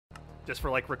just for,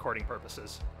 like, recording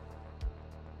purposes.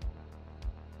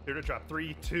 Here to drop.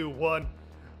 3, 2, 1.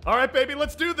 All right, baby,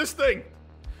 let's do this thing.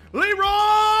 Leroy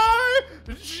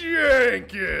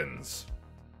Jenkins.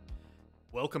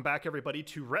 Welcome back, everybody,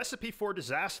 to Recipe for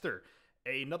Disaster,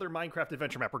 another Minecraft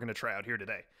adventure map we're going to try out here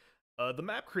today. The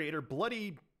map creator,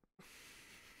 Bloody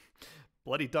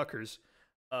Duckers,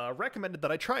 recommended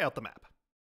that I try out the map.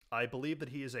 I believe that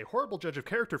he is a horrible judge of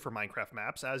character for Minecraft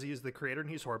maps, as he is the creator and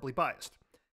he's horribly biased.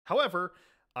 However,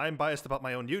 I'm biased about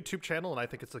my own YouTube channel, and I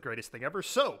think it's the greatest thing ever,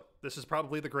 so this is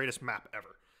probably the greatest map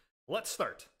ever. Let's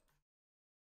start.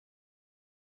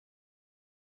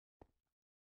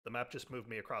 The map just moved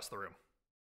me across the room.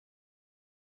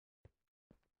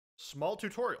 Small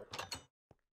tutorial.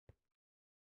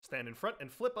 Stand in front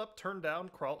and flip up, turn down,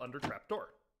 crawl under trapdoor.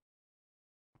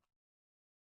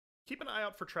 Keep an eye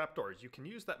out for trapdoors. You can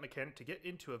use that mechanic to get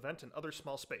into a vent and other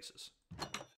small spaces.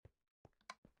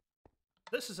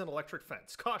 This is an electric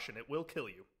fence. Caution, it will kill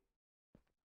you.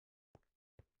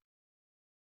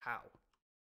 How?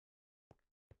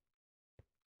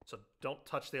 So don't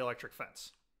touch the electric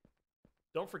fence.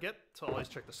 Don't forget to always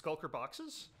check the skulker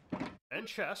boxes and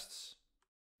chests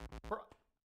for...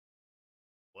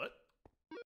 What?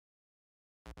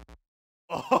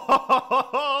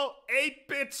 Oh,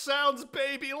 8-bit sounds,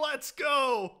 baby, let's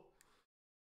go!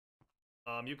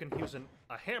 You can use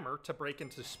a hammer to break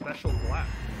into special glass.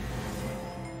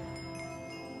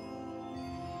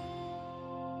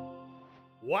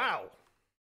 Wow!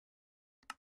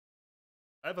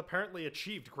 I've apparently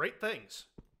achieved great things.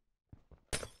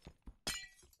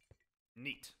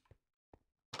 Neat.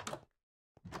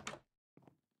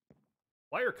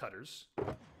 Wire cutters.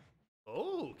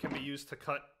 Oh, can be used to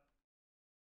cut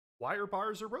wire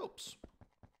bars or ropes.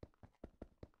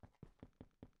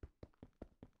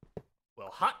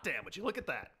 Well, hot damn, would you look at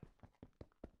that?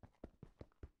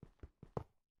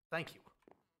 Thank you.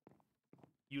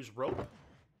 Use rope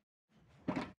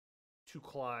to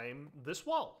climb this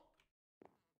wall.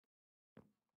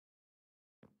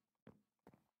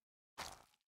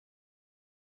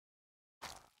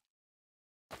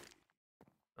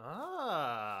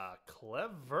 Ah,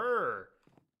 clever.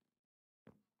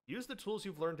 Use the tools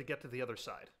you've learned to get to the other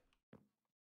side.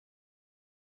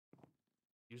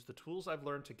 Use the tools I've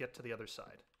learned to get to the other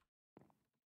side.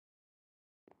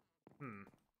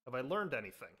 Have I learned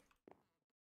anything?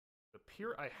 It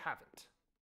appears I haven't.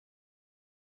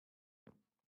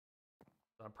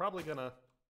 I'm probably gonna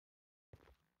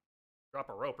drop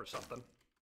a rope or something.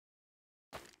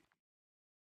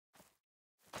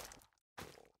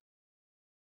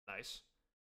 Nice.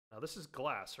 Now this is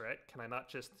glass, right? Can I not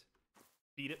just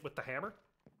beat it with the hammer?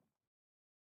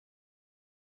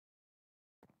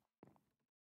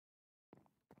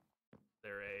 Is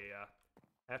there a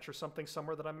hatch or something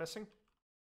somewhere that I'm missing?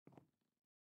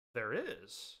 There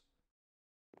is.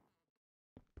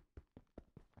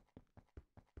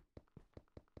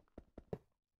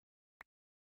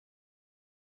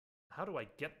 How do I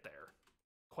get there?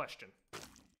 Question.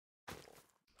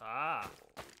 Ah.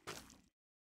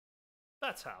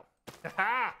 That's how.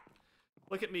 Ha!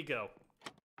 Look at me go.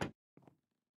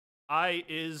 I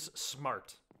is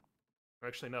smart. Or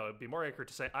actually, no, it'd be more accurate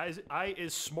to say I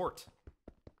is smart.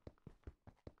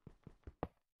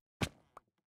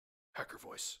 Hacker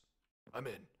voice. I'm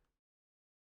in.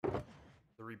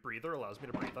 The rebreather allows me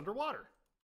to breathe underwater.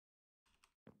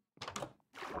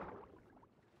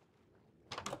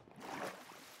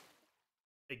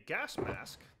 A gas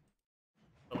mask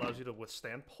allows you to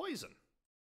withstand poison.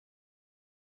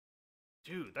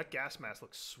 Dude, that gas mask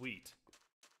looks sweet.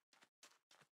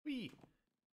 Whee!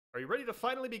 Are you ready to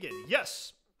finally begin?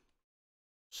 Yes!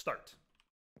 Start.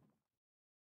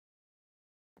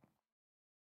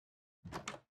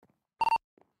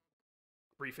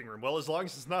 Briefing room. Well, as long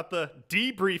as it's not the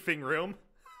debriefing room.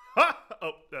 Ha!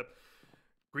 Oh,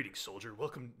 greetings, soldier.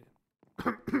 Welcome.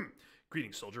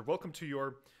 Greetings, soldier. Welcome to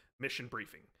your mission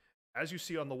briefing. As you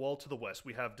see on the wall to the west,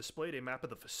 we have displayed a map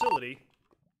of the facility.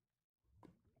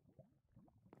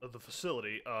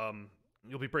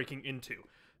 You'll be breaking into.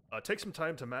 Take some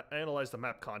time to analyze the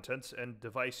map contents and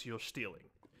device you're stealing.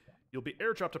 You'll be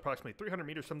airdropped approximately 300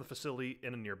 meters from the facility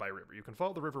in a nearby river. You can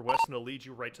follow the river west and it'll lead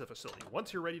you right to the facility.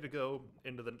 Once you're ready to go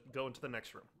into the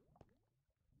next room.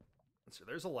 Let's see,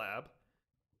 there's a lab,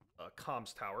 a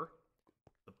comms tower,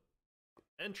 the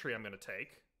entry I'm going to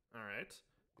take. All right,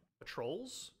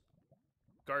 patrols,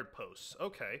 guard posts.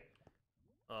 Okay,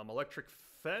 electric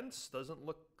fence doesn't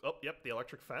look. Oh, yep, the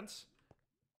electric fence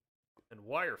and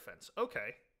wire fence.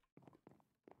 Okay,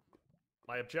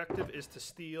 my objective is to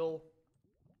steal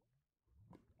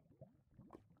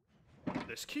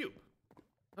this cube.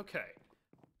 Okay.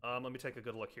 Let me take a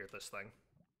good look here at this thing.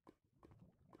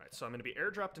 Alright, so I'm going to be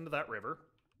airdropped into that river.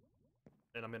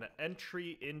 And I'm going to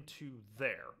entry into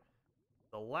there.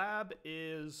 The lab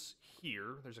is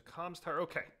here. There's a comms tower.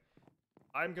 Okay.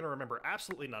 I'm going to remember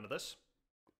absolutely none of this.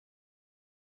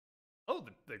 Oh,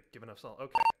 they're giving us all...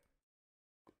 Okay.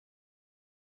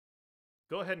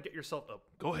 Go ahead and get yourself... Oh,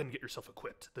 go ahead and get yourself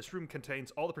equipped. This room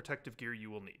contains all the protective gear you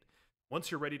will need. Once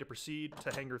you're ready to proceed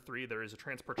to Hangar 3, there is a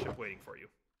transport ship waiting for you.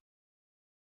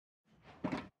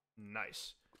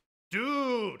 Nice.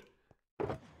 Dude!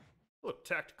 Look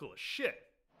tactical as shit.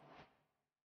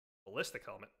 Ballistic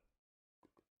helmet.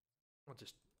 I'll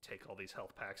just take all these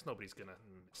health packs. Nobody's gonna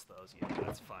miss those. Yeah,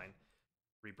 that's fine.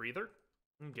 Rebreather.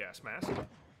 Gas mask.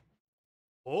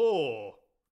 Oh!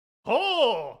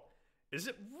 Oh! Is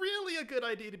it really a good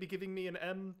idea to be giving me an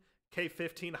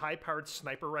MK15 high-powered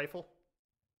sniper rifle?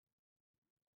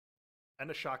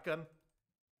 And a shotgun?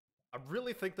 I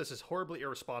really think this is horribly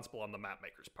irresponsible on the map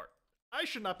maker's part. I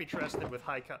should not be trusted with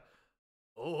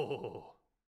Oh.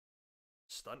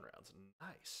 Stun rounds.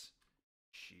 Nice.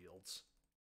 Shields.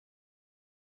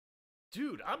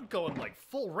 Dude, I'm going like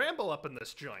full Rambo up in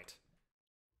this joint.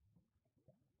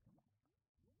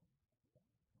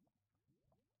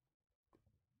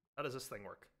 How does this thing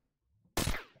work?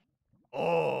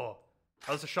 Oh!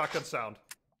 How does the shotgun sound?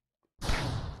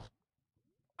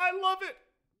 I love it!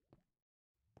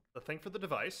 The thing for the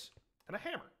device, and a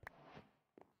hammer.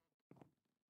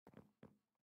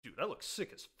 Dude, that looks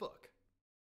sick as fuck.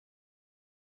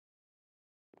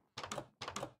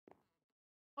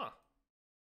 Huh.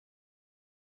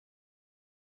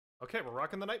 Okay, we're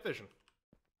rocking the night vision.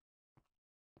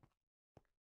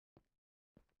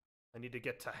 I need to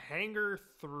get to Hangar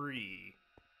 3.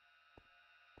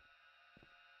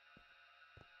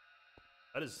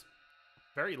 That is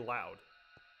very loud.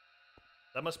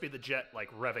 That must be the jet,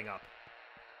 like, revving up.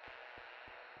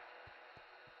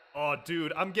 Oh,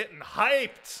 dude, I'm getting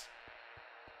hyped!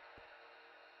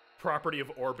 Property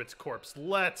of Orbit's corpse.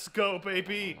 Let's go,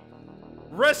 baby!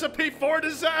 Recipe for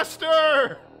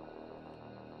disaster!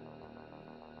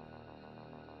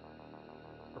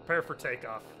 Prepare for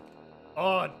takeoff.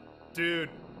 Oh, dude.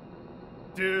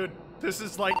 Dude, this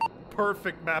is like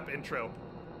perfect map intro.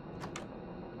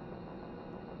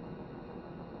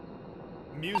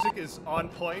 Music is on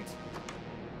point.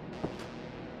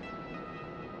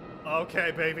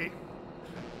 Okay, baby.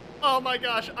 Oh my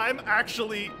gosh, I'm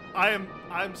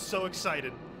so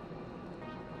excited.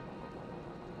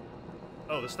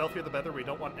 Oh, the stealthier the better. We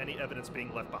don't want any evidence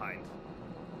being left behind.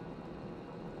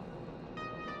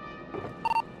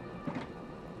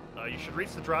 You should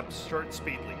reach the drop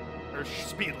shortly.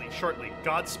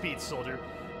 Godspeed, soldier.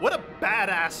 What a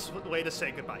badass way to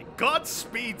say goodbye.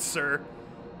 Godspeed, sir.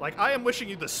 Like, I am wishing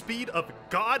you the speed of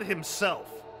God himself.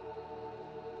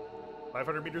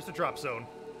 500 meters to drop zone.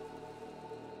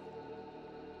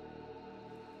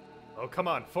 Oh, come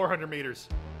on. 400 meters.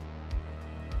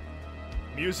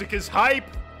 Music is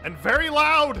hype and very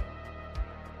loud.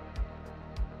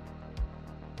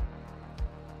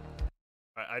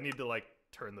 I need to, like,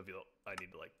 turn the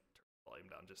volume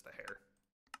down just a hair.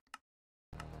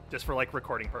 Just for, like,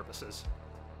 recording purposes.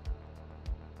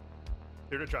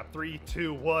 Here to drop. 3,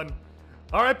 2, 1.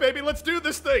 All right, baby, let's do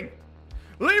this thing.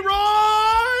 Leroy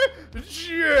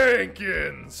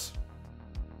Jenkins.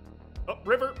 Oh,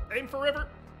 river. Aim for river.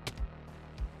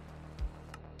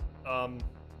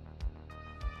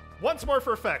 Once more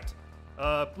for effect.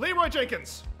 Leroy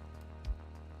Jenkins.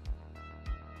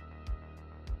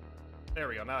 There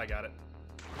we go. Now I got it.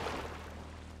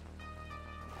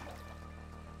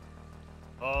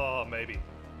 Oh, maybe.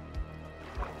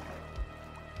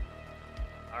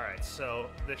 Alright, so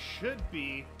this should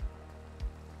be...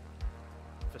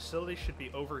 Facility should be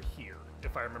over here,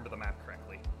 if I remember the map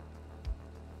correctly.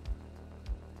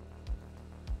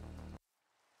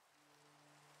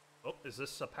 Oh, is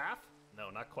this a path? No,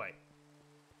 not quite.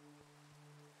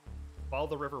 Follow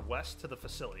the river west to the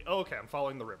facility. Oh, okay, I'm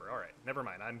following the river. Alright, never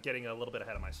mind. I'm getting a little bit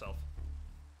ahead of myself.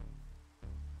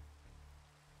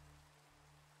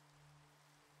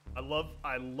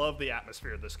 I love the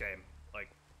atmosphere of this game. Like,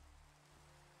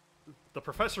 the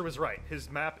professor was right.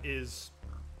 His map is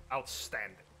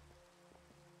outstanding.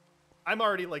 I'm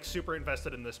already, like, super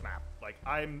invested in this map. Like,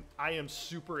 I am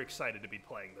super excited to be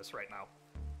playing this right now.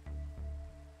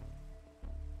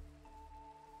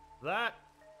 That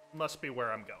must be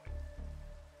where I'm going.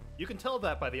 You can tell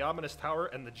that by the ominous tower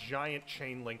and the giant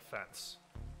chain link fence.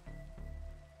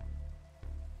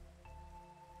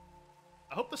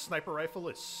 I hope the sniper rifle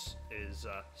is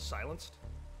silenced.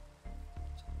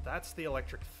 That's the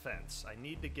electric fence. I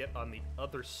need to get on the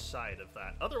other side of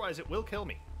that. Otherwise, it will kill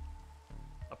me.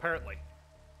 Apparently.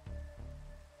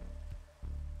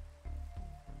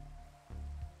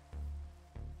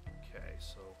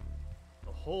 so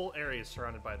the whole area is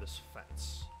surrounded by this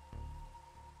fence.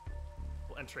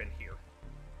 We'll enter in here.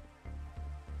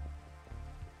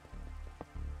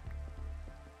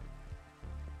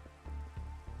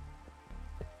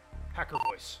 Hacker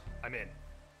voice. I'm in.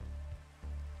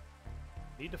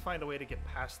 Need to find a way to get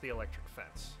past the electric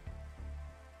fence.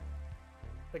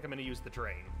 I think I'm gonna use the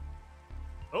drain.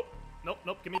 Oh, nope,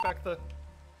 nope, give me back that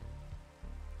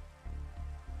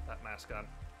mask on.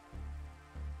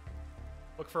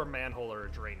 Look for a manhole or a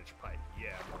drainage pipe.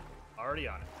 Yeah, already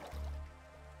on it.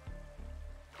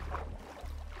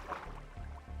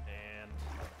 And...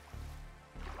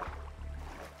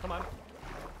 come on.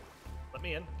 Let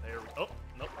me in. There we go. Oh,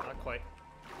 nope, not quite.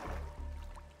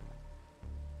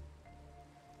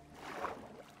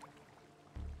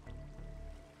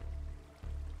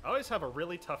 I always have a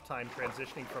really tough time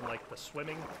transitioning from, like, the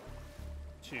swimming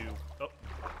to... oh.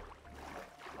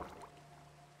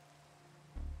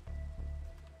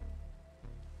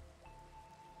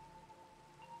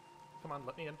 Come on,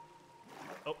 let me in.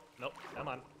 Oh, nope, come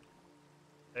on.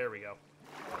 There we go.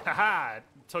 Haha! It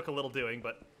took a little doing,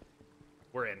 but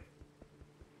we're in.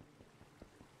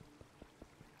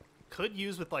 Could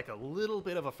use with, like, a little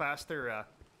bit of a faster,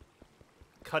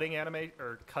 cutting animate,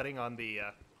 or cutting on the,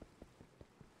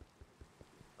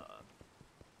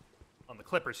 on the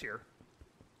clippers here.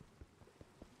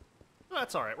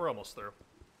 That's alright, we're almost through.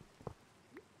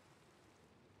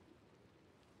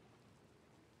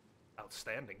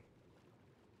 Outstanding.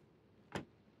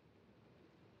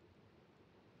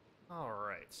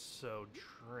 Alright, so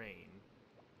drain.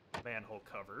 Manhole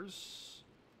covers.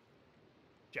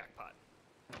 Jackpot.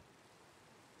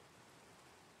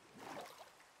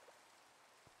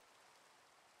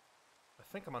 I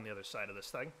think I'm on the other side of this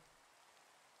thing.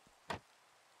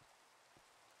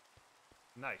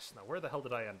 Nice. Now, where the hell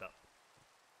did I end up?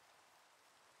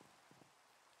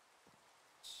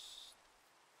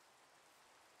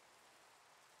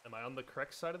 Am I on the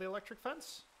correct side of the electric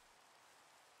fence?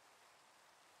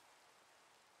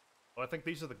 Oh, I think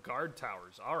these are the guard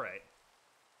towers. Alright.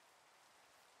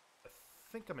 I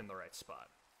think I'm in the right spot.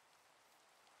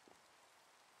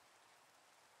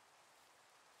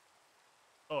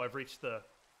 Oh, I've reached the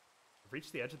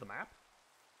edge of the map?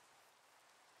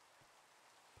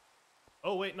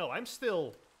 Oh, wait, no, I'm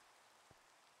still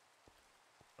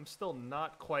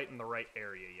not quite in the right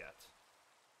area yet.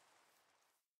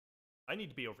 I need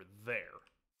to be over there.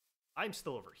 I'm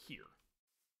still over here.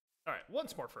 Alright,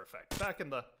 once more for effect. Back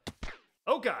in the...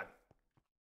 oh, God!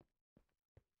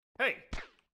 Hey!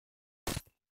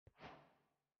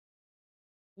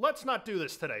 Let's not do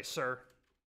this today, sir.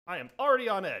 I am already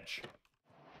on edge.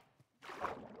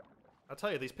 I'll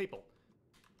tell you, these people.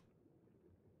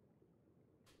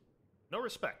 No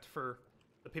respect for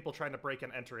the people trying to break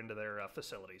and enter into their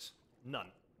facilities. None.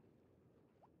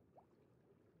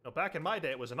 Now, back in my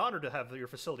day, it was an honor to have your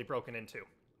facility broken into.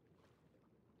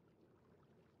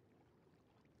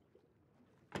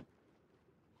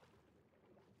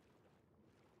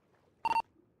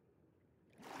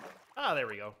 Ah, there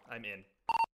we go. I'm in.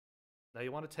 Now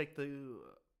you want to take the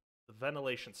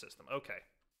ventilation system. Okay.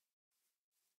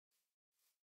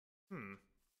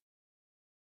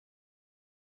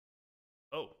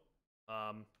 Oh.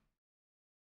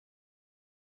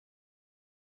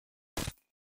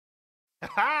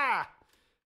 Ha!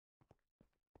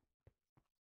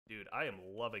 Dude, I am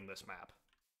loving this map.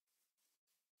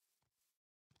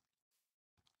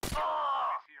 See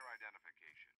your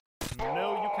identification.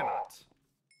 No, you cannot.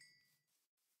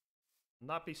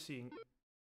 Not be seeing...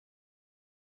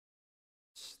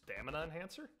 stamina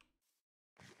enhancer?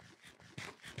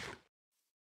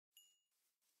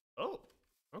 Oh,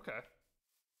 okay.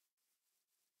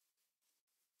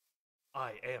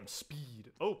 I am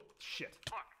speed. Oh, shit.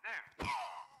 Look, there.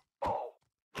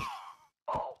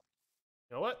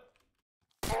 You know what?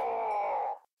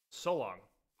 So long.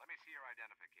 Let me see your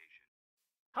identification.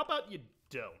 How about you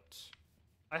don't?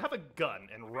 I have a gun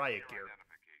and riot gear.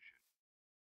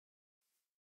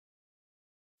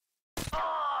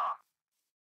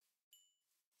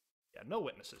 Yeah, no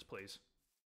witnesses, please.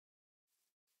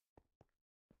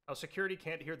 How security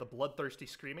can't hear the bloodthirsty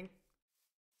screaming?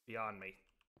 Beyond me.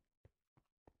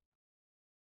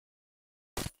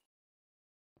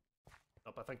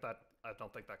 Nope, I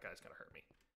don't think that guy's gonna hurt me.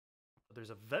 But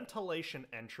there's a ventilation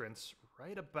entrance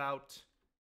right about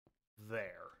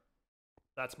there.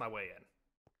 That's my way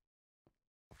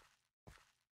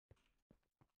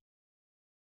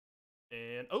in.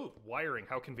 And, oh, wiring,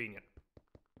 how convenient.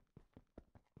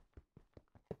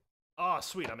 Ah, oh,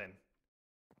 sweet, I'm in.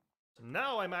 So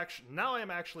now I am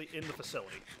actually in the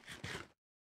facility.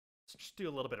 Let's just do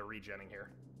a little bit of regenning here.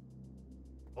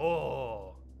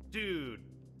 Oh, dude.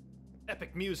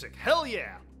 Epic music. Hell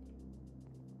yeah!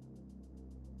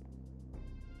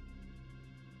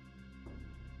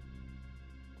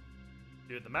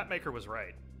 Dude, the map maker was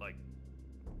right. Like,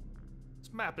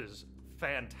 this map is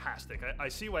fantastic. I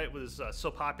see why it was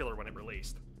so popular when it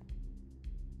released.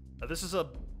 This is a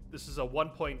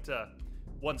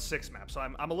 1.16 map, so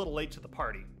I'm a little late to the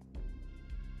party.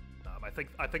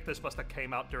 I think this must have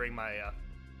came out during my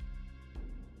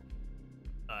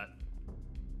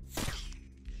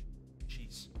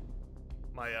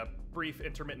my brief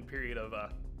intermittent period of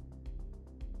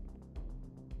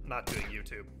not doing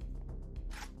YouTube.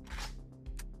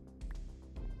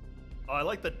 Oh, I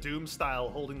like the Doom style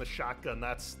holding the shotgun.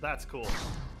 That's cool.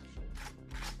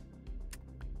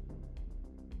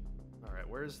 All right,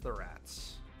 where's the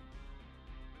rats?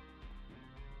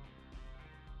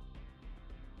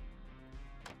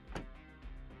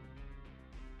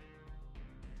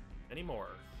 Any more?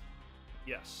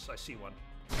 Yes, I see one.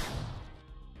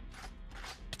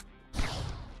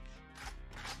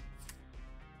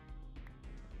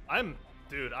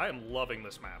 Dude, I am loving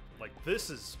this map. Like, this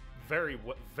is very,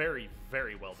 very,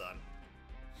 very well done.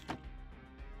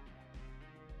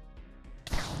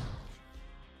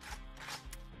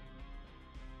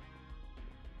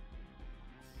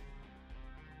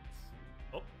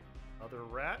 Oh, another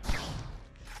rat.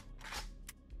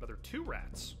 Another 2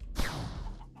 rats.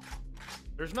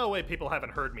 There's no way people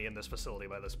haven't heard me in this facility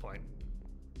by this point.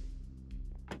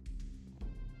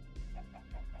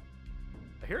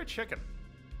 I hear a chicken.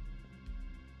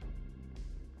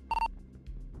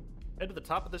 Head to the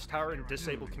top of this tower and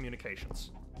disable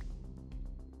communications.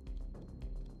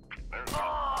 There's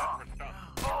one. Set for stun.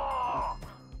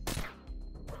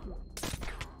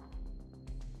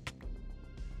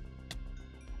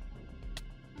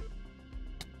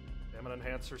 Stamina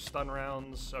enhancer, stun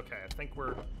rounds. Okay, I think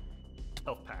we're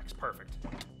health packs. Perfect.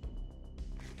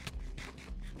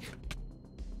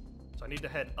 So I need to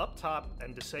head up top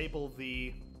and disable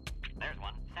the... There's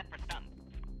one. Set for stun.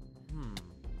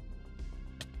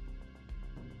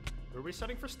 Were we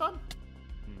setting for stun?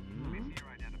 Let me see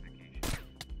your identification.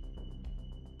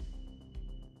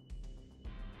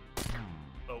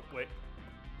 Oh, wait.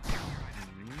 Your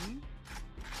identification.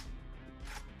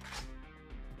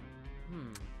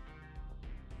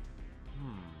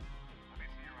 Let me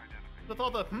see your identification. With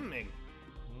all the hmming.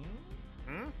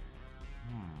 Hmm?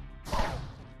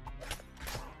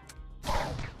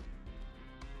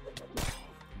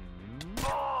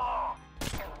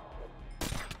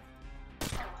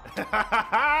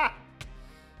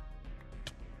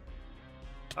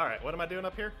 Alright, what am I doing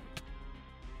up here?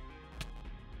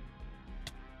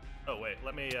 Oh, wait,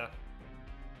 let me,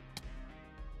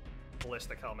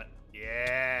 ballistic helmet.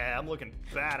 Yeah, I'm looking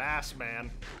badass, man.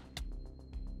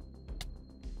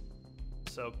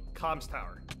 So, comms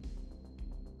tower.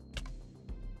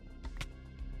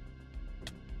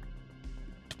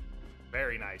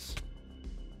 Very nice.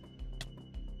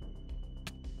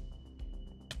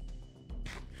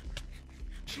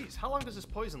 Jeez, how long does this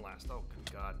poison last? Oh,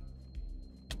 good God.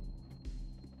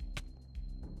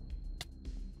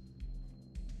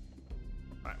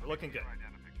 Alright, we're looking good. Your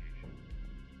identification.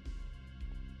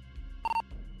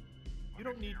 You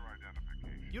don't need... Your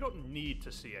identification. You don't need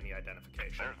to see any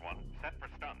identification. There's one. Set for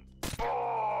stun.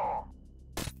 Oh,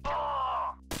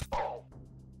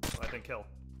 I didn't kill.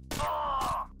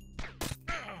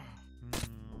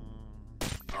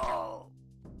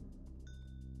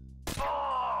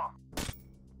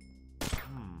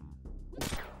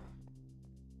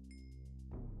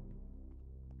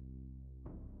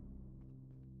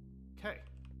 Okay. I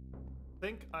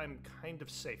think I'm kind of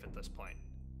safe at this point.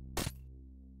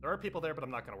 There are people there, but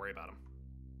I'm not going to worry about them.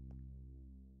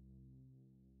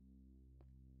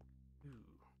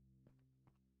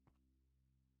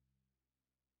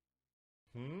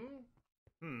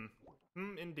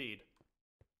 Indeed.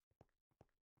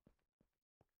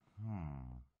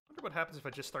 Wonder what happens if I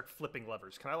just start flipping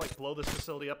levers. Can I, like, blow this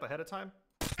facility up ahead of time?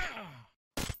 Let me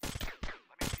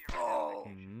see your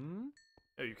identification.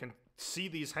 Oh, you can see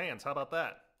these hands. How about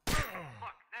that? Look,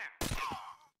 there.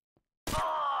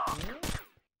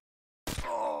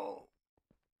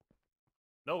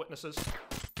 No witnesses.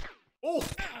 Oh!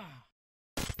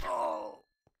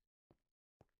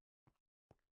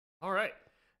 All right.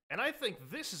 And I think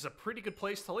this is a pretty good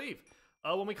place to leave.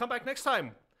 When we come back next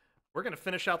time, we're going to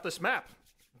finish out this map.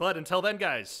 But until then,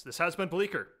 guys, this has been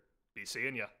Bleaker. Be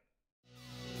seeing ya.